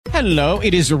Hello,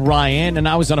 it is Ryan, and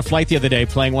I was on a flight the other day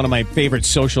playing one of my favorite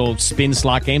social spin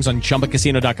slot games on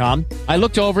ChumbaCasino.com. I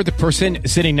looked over at the person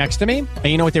sitting next to me, and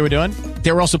you know what they were doing?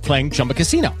 They were also playing Chumba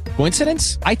Casino.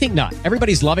 Coincidence? I think not.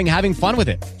 Everybody's loving having fun with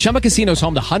it. Chumba Casino is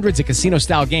home to hundreds of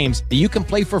casino-style games that you can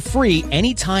play for free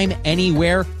anytime,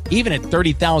 anywhere, even at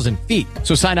 30,000 feet.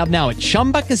 So sign up now at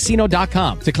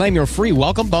ChumbaCasino.com to claim your free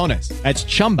welcome bonus. That's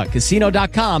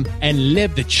ChumbaCasino.com and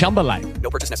live the Chumba life.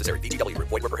 No purchase necessary. VGW.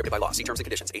 Void where prohibited by law. See terms and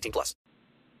conditions. 18 plus.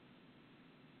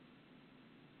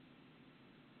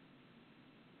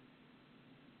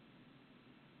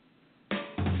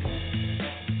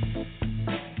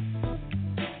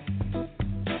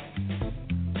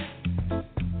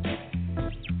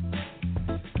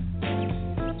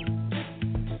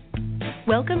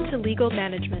 Welcome to Legal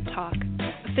Management Talk,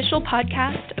 official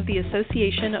podcast of the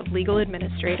Association of Legal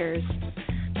Administrators.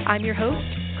 I'm your host,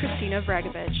 Christina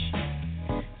Vragovich.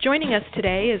 Joining us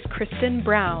today is Kristen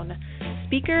Brown,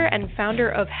 speaker and founder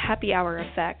of Happy Hour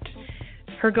Effect.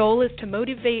 Her goal is to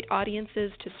motivate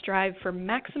audiences to strive for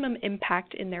maximum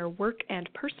impact in their work and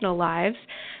personal lives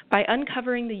by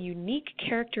uncovering the unique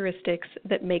characteristics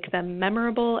that make them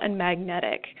memorable and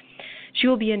magnetic. She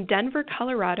will be in Denver,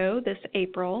 Colorado this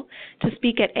April to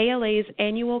speak at ALA's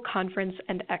annual conference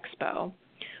and expo.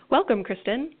 Welcome,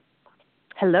 Kristen.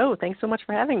 Hello. Thanks so much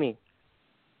for having me.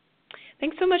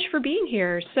 Thanks so much for being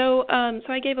here. So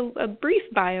I gave a brief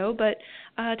bio, but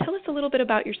tell us a little bit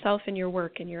about yourself and your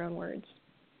work in your own words.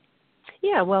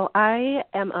 Yeah, well, I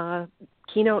am a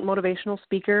keynote motivational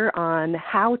speaker on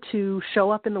how to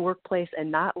show up in the workplace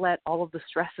and not let all of the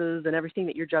stresses and everything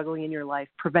that you're juggling in your life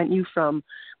prevent you from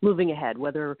moving ahead,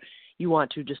 whether you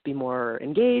want to just be more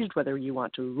engaged, whether you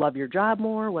want to love your job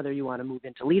more, whether you want to move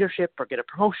into leadership or get a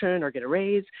promotion or get a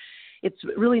raise. It's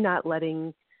really not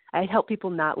letting – I help people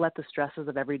not let the stresses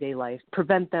of everyday life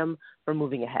prevent them from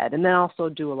moving ahead. And then also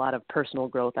do a lot of personal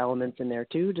growth elements in there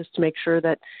too, just to make sure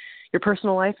that your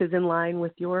personal life is in line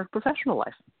with your professional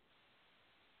life.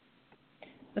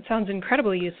 That sounds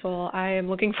incredibly useful. I am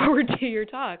looking forward to your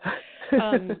talk.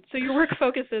 So your work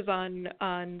focuses on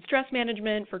stress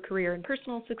management for career and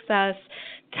personal success.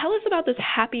 Tell us about this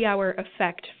happy hour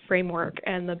effect framework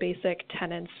and the basic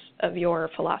tenets of your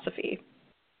philosophy.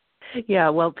 Yeah,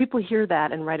 well, people hear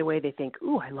that and right away they think,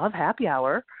 ooh, I love happy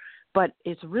hour. But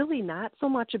it's really not so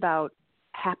much about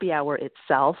happy hour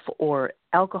itself or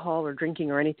alcohol or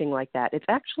drinking or anything like that. It's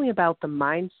actually about the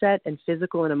mindset and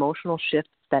physical and emotional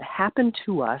shifts that happen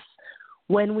to us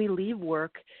when we leave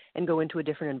work and go into a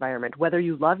different environment. Whether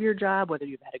you love your job, whether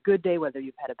you've had a good day, whether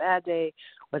you've had a bad day,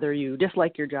 whether you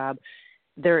dislike your job,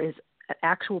 there is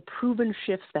actual proven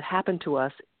shifts that happen to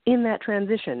us in that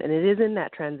transition. And it is in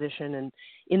that transition and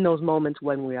in those moments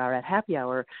when we are at happy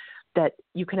hour that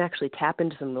you can actually tap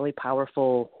into some really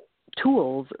powerful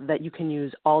tools that you can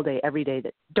use all day, every day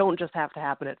that don't just have to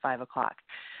happen at 5 o'clock.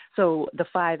 So the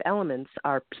 5 elements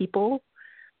are people,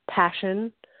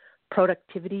 passion,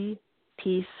 productivity,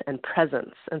 peace, and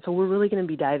presence. And so we're really going to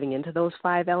be diving into those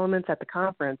 5 elements at the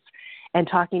conference and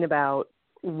talking about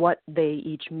what they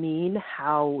each mean,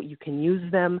 how you can use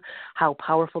them, how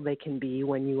powerful they can be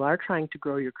when you are trying to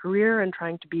grow your career and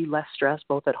trying to be less stressed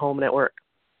both at home and at work.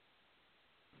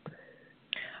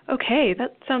 Okay,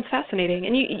 that sounds fascinating.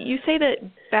 And you say that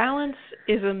balance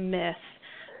is a myth.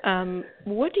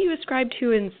 What do you ascribe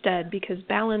to instead? Because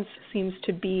balance seems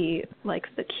to be like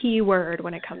the key word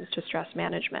when it comes to stress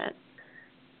management.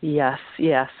 Yes.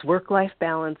 Work-life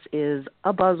balance is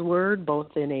a buzzword,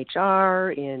 both in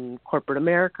HR, in corporate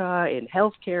America, in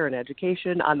healthcare and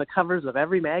education, on the covers of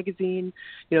every magazine.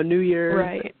 New Year's,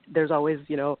 right. There's always,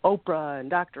 Oprah and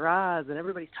Dr. Oz, and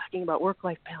everybody's talking about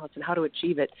work-life balance and how to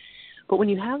achieve it. But when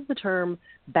you have the term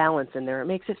balance in there, it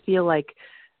makes it feel like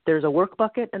there's a work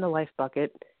bucket and a life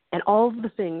bucket, and all of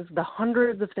the things, the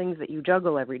hundreds of things that you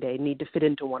juggle every day need to fit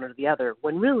into one or the other,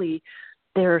 when really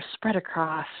they're spread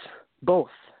across both.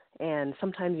 And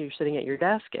sometimes you're sitting at your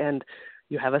desk and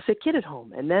you have a sick kid at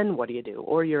home, and then what do you do?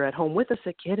 Or you're at home with a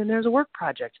sick kid and there's a work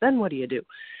project, then what do you do?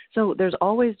 So there's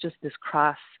always just this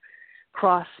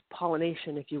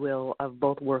cross-pollination, if you will, of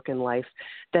both work and life,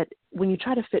 that when you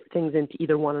try to fit things into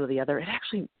either one or the other, it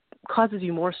actually causes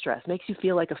you more stress, makes you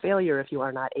feel like a failure if you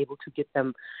are not able to get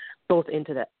them both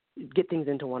get things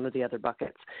into one or the other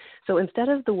buckets. So instead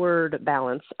of the word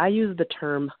balance, I use the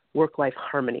term work-life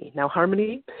harmony. Now,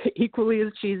 harmony, equally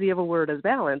as cheesy of a word as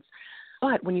balance,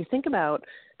 but when you think about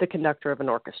the conductor of an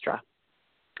orchestra,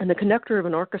 and the conductor of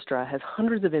an orchestra has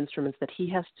hundreds of instruments that he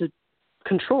has to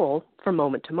control from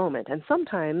moment to moment. And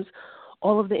sometimes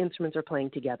all of the instruments are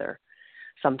playing together.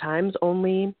 Sometimes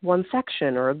only one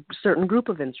section or a certain group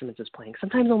of instruments is playing.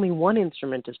 Sometimes only one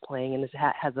instrument is playing and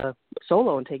has a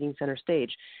solo and taking center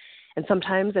stage. And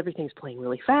sometimes everything's playing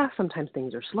really fast. Sometimes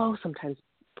things are slow. Sometimes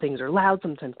things are loud.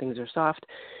 Sometimes things are soft.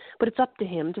 But it's up to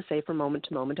him to say from moment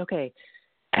to moment, okay,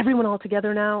 everyone all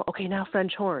together now. Okay, now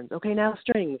French horns. Okay, now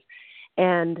strings.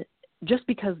 And just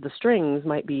because the strings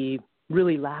might be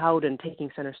really loud and taking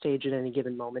center stage at any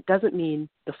given moment doesn't mean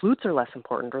the flutes are less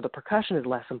important or the percussion is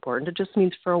less important. It just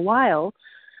means for a while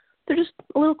they're just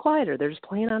a little quieter. They're just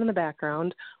playing on in the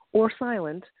background or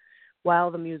silent while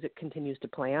the music continues to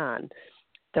play on.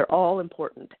 They're all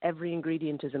important. Every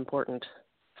ingredient is important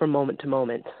from moment to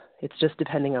moment. It's just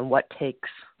depending on what takes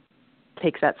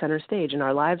that center stage. And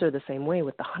our lives are the same way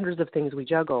with the hundreds of things we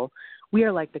juggle. We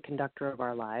are like the conductor of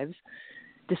our lives,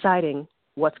 deciding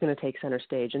what's going to take center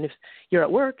stage. And if you're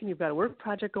at work and you've got a work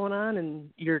project going on and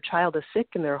your child is sick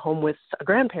and they're home with a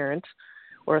grandparent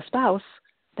or a spouse,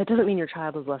 that doesn't mean your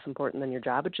child is less important than your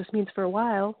job. It just means for a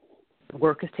while,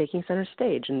 work is taking center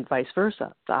stage and vice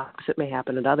versa. The opposite may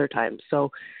happen at other times.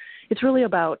 So it's really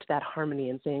about that harmony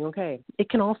and saying, okay, it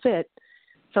can all fit.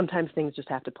 Sometimes things just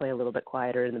have to play a little bit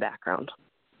quieter in the background.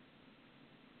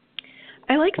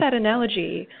 I like that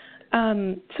analogy.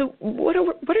 So what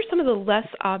are some of the less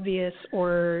obvious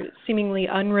or seemingly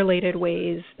unrelated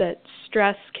ways that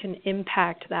stress can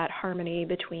impact that harmony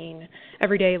between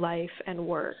everyday life and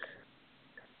work?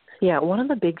 Yeah, one of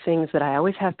the big things that I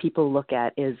always have people look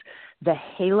at is the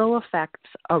halo effects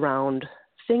around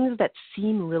things that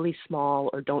seem really small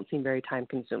or don't seem very time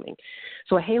consuming.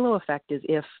 So a halo effect is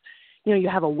if, you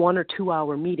have a 1 or 2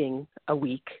 hour meeting a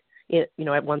week, at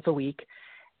once a week,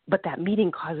 but that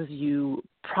meeting causes you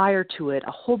prior to it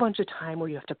a whole bunch of time where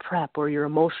you have to prep or you're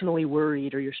emotionally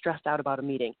worried or you're stressed out about a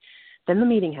meeting. Then the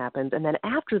meeting happens, and then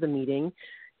after the meeting,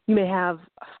 you may have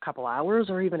a couple hours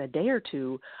or even a day or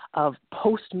two of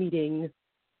post-meeting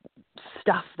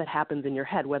stuff that happens in your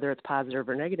head, whether it's positive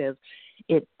or negative.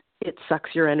 It sucks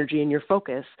your energy and your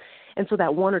focus. And so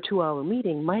that 1 or 2 hour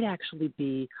meeting might actually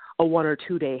be a 1 or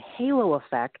 2 day halo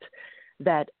effect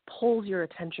that pulls your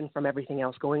attention from everything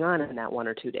else going on in that 1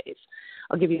 or 2 days.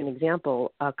 I'll give you an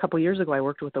example. A couple years ago, I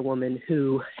worked with a woman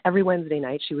who every Wednesday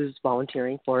night she was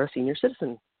volunteering for a senior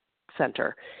citizen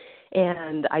center.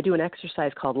 And I do an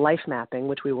exercise called life mapping,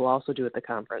 which we will also do at the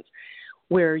conference,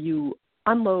 where you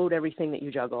unload everything that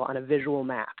you juggle on a visual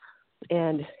map.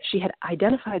 And she had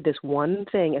identified this one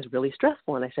thing as really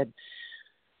stressful. And I said,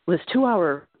 this 2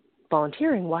 hour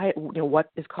volunteering, why, what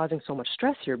is causing so much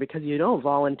stress here? Because,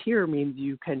 volunteer means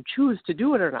you can choose to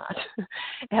do it or not.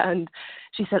 And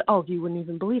she said, oh, you wouldn't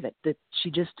even believe it, that she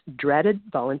just dreaded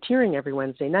volunteering every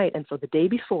Wednesday night. And so the day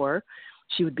before,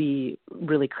 she would be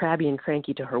really crabby and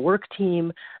cranky to her work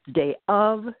team. The day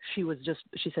of, she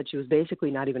said she was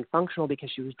basically not even functional because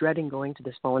she was dreading going to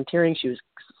this volunteering. She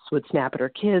would snap at her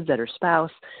kids, at her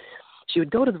spouse. She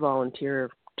would go to the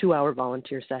 2 hour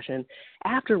volunteer session.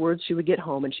 Afterwards, she would get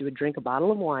home and she would drink a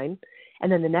bottle of wine.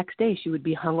 And then the next day, she would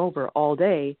be hungover all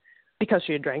day because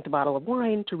she had drank the bottle of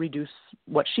wine to reduce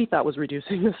what she thought was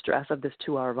reducing the stress of this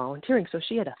 2 hour volunteering. So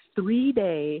she had a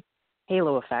 3-day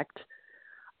halo effect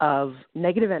of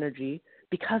negative energy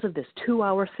because of this 2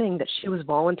 hour thing that she was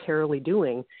voluntarily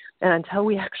doing. And until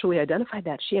we actually identified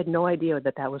that, she had no idea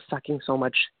that was sucking so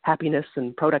much happiness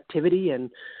and productivity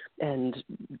and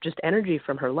just energy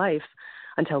from her life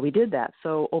until we did that.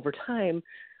 So over time,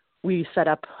 we set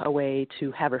up a way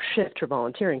to have her shift her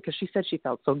volunteering because she said she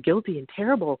felt so guilty and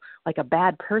terrible, like a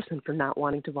bad person for not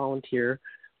wanting to volunteer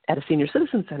at a senior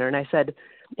citizen center. And I said,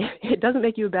 it doesn't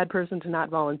make you a bad person to not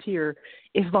volunteer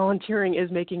if volunteering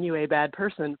is making you a bad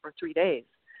person for 3 days.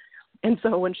 And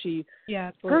so when she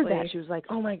heard that, she was like,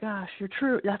 oh my gosh, you're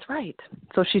true. That's right.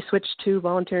 So she switched to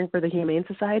volunteering for the Humane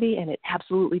Society, and it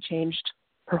absolutely changed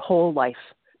her whole life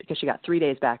because she got 3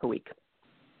 days back a week.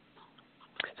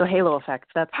 So halo effects,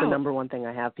 that's the number one thing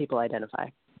I have people identify.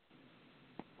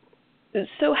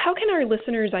 So how can our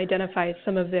listeners identify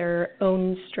some of their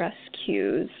own stress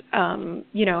cues?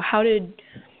 How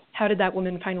did that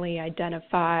woman finally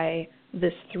identify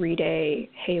this 3-day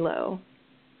halo?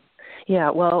 Yeah,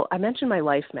 well, I mentioned my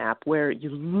life map where you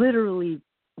literally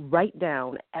write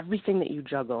down everything that you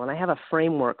juggle, and I have a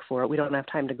framework for it. We don't have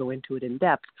time to go into it in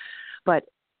depth, but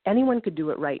anyone could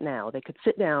do it right now. They could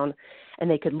sit down and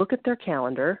they could look at their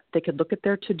calendar, they could look at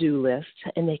their to-do list,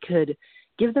 and they could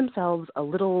give themselves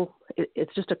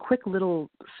it's just a quick little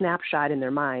snapshot in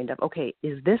their mind of, okay,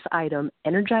 is this item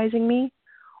energizing me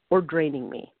or draining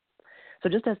me? So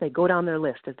just as they go down their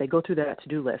list, as they go through that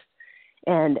to-do list,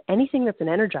 and anything that's an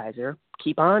energizer,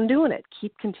 keep on doing it.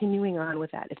 Keep continuing on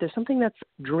with that. If there's something that's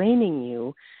draining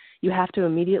you, you have to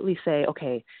immediately say,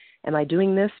 okay, Am I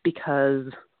doing this because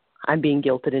I'm being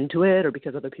guilted into it or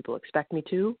because other people expect me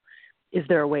to? Is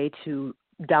there a way to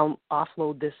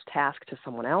offload this task to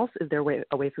someone else? Is there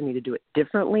a way for me to do it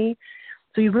differently?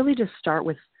 So you really just start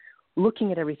with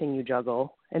looking at everything you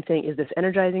juggle and saying, is this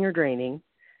energizing or draining?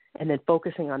 And then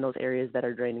focusing on those areas that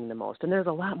are draining the most. And there's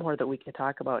a lot more that we could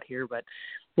talk about here, but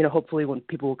hopefully when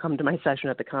people will come to my session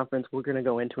at the conference, we're going to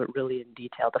go into it really in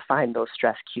detail to find those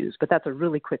stress cues. But that's a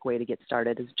really quick way to get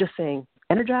started, is just saying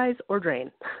energize or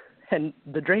drain. And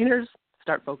the drainers,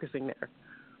 start focusing there.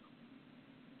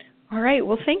 All right.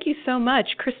 Well, thank you so much.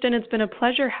 Kristen, it's been a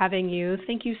pleasure having you.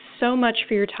 Thank you so much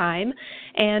for your time.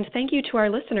 And thank you to our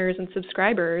listeners and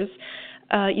subscribers.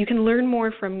 You can learn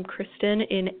more from Kristen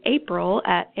in April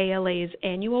at ALA's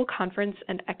annual conference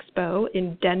and expo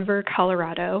in Denver,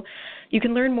 Colorado. You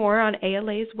can learn more on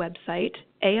ALA's website,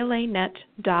 alanet.org.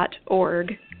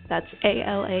 That's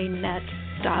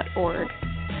alanet.org.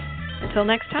 Until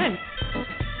next time.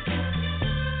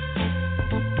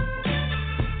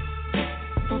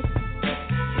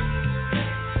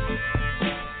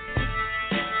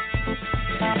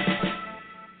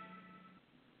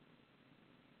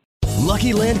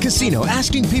 Lucky Land Casino,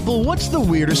 asking people, what's the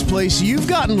weirdest place you've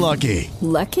gotten lucky?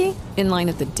 Lucky? In line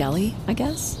at the deli, I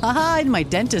guess? Aha, in my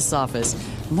dentist's office.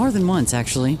 More than once,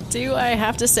 actually. Do I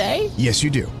have to say? Yes,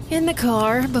 you do. In the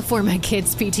car before my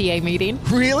kids' PTA meeting.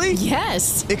 Really?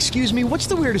 Yes. Excuse me, what's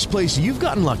the weirdest place you've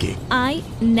gotten lucky? I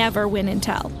never win and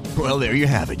tell. Well, there you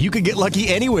have it. You can get lucky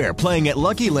anywhere, playing at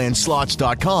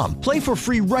LuckyLandSlots.com. Play for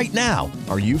free right now.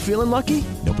 Are you feeling lucky?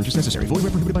 No purchase necessary. Void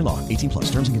where prohibited by law. 18+.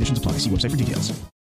 Terms and conditions apply. See website for details.